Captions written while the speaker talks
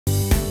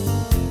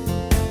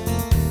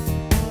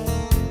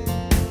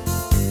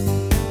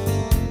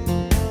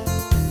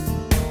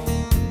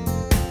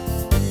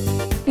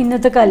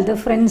ഇന്നത്തെ കാലത്ത്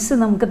ഫ്രണ്ട്സ്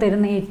നമുക്ക്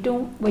തരുന്ന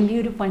ഏറ്റവും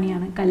വലിയൊരു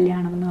പണിയാണ്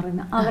കല്യാണം എന്ന്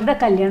പറയുന്നത്. അവരുടെ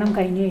കല്യാണം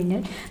കഴിഞ്ഞു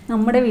കഴിഞ്ഞാൽ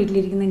നമ്മുടെ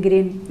വീട്ടിലിരിക്കുന്ന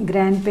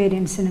ഗ്രാൻഡ്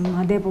പേരൻസിനും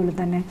അതേപോലെ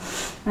തന്നെ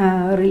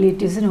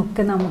റിലേറ്റീവ്സിനും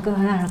ഒക്കെ നമുക്ക്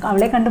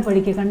അവളെ കണ്ട്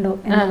പഠിക്കുക കണ്ടോ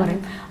എന്ന്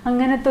പറയും.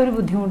 അങ്ങനത്തെ ഒരു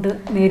ബുദ്ധിമുട്ട്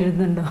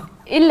നേരിടുന്നുണ്ടോ?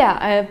 ഇല്ല,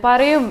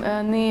 പറയും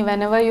നീ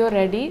whenever you're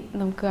ready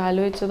നമുക്ക്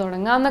ആലോചിച്ച്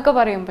തുടങ്ങാം എന്നൊക്കെ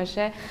പറയും.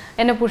 പക്ഷെ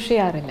എന്നെ പുഷ്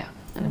ചെയ്യാറില്ല.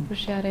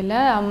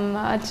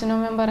 അച്ഛനും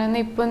അമ്മയും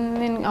പറയുന്നത് ഇപ്പം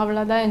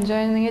അവളതാ എൻജോയ്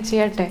ചെയ്യുന്നെങ്കിൽ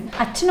ചെയ്യട്ടെ.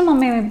 അച്ഛനും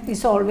അമ്മയും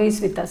ഈസ്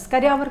ഓൾവേസ് വിത്ത് അസ്.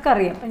 കാര്യം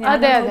അവർക്കറിയാം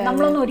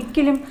നമ്മളൊന്നും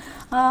ഒരിക്കലും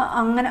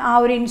അങ്ങനെ ആ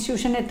ഒരു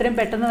ഇൻസ്റ്റിറ്റ്യൂഷൻ എത്രയും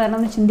പെട്ടെന്ന്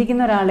വരണമെന്ന്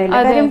ചിന്തിക്കുന്ന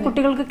ഒരാളല്ല. കാര്യം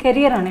കുട്ടികൾക്ക്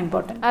കരിയറാണ്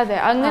ഇമ്പോർട്ടൻറ്റ്. അതെ,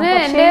 അങ്ങനെ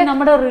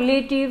നമ്മുടെ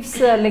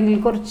റിലേറ്റീവ്സ് അല്ലെങ്കിൽ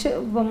കുറച്ച്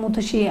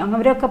മുത്തശ്ശി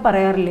അവരൊക്കെ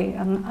പറയാറില്ലേ,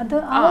 അത്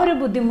ആ ഒരു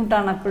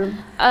ബുദ്ധിമുട്ടാണ് എപ്പോഴും.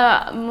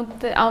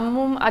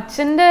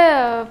 അച്ഛൻ്റെ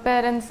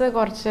പേരൻസ്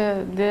കുറച്ച്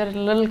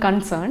ലിറ്റിൽ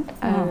കൺസേൺ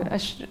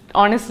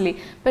ഓണസ്റ്റ്ലി.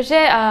 പക്ഷേ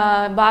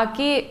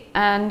ബാക്കി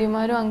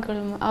ആൻറ്റിമാരും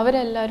അങ്കിളും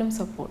അവരെല്ലാവരും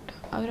സപ്പോർട്ട്.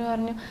 അവർ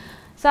പറഞ്ഞു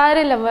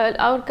സാരമില്ല,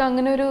 അവർക്ക്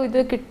അങ്ങനെ ഒരു ഇത്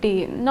കിട്ടി.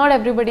 Not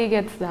everybody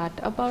gets that.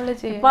 അപ്പോൾ അവൾ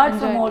ചെയ്യും. Apart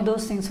from all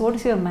those things, what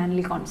is your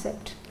manly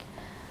concept?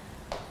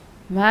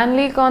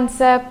 Manly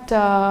concept,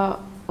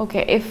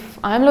 okay, if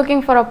I'm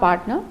looking for a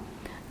partner,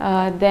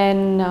 then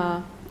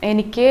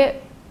എനിക്ക്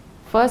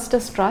ഫസ്റ്റ്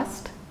ഇസ്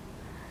ട്രസ്റ്റ്,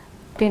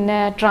 പിന്നെ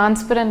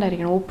ട്രാൻസ്പെറൻ്റ്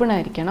ആയിരിക്കണം, ഓപ്പൺ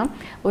ആയിരിക്കണം,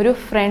 ഒരു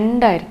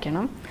ഫ്രണ്ട്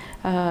ആയിരിക്കണം,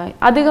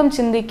 അധികം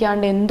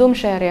ചിന്തിക്കാണ്ട് എന്തും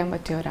ഷെയർ ചെയ്യാൻ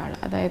പറ്റിയ ഒരാൾ.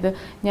 അതായത്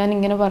ഞാൻ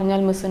ഇങ്ങനെ പറഞ്ഞാൽ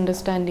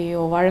മിസ്അണ്ടർസ്റ്റാൻഡ്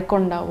ചെയ്യുമോ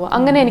വഴക്കുണ്ടാവുമോ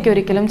അങ്ങനെ എനിക്ക്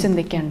ഒരിക്കലും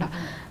ചിന്തിക്കേണ്ട.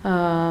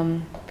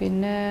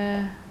 പിന്നെ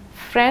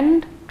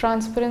ഫ്രണ്ട്,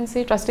 ട്രാൻസ്പെറൻസി,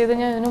 ട്രസ്റ്റ് ചെയ്ത്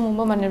ഞാൻ ഇതിനു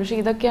മുമ്പ് പറഞ്ഞു. പക്ഷേ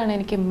ഇതൊക്കെയാണ്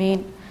എനിക്ക് main.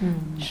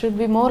 Should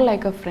be more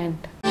like a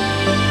friend.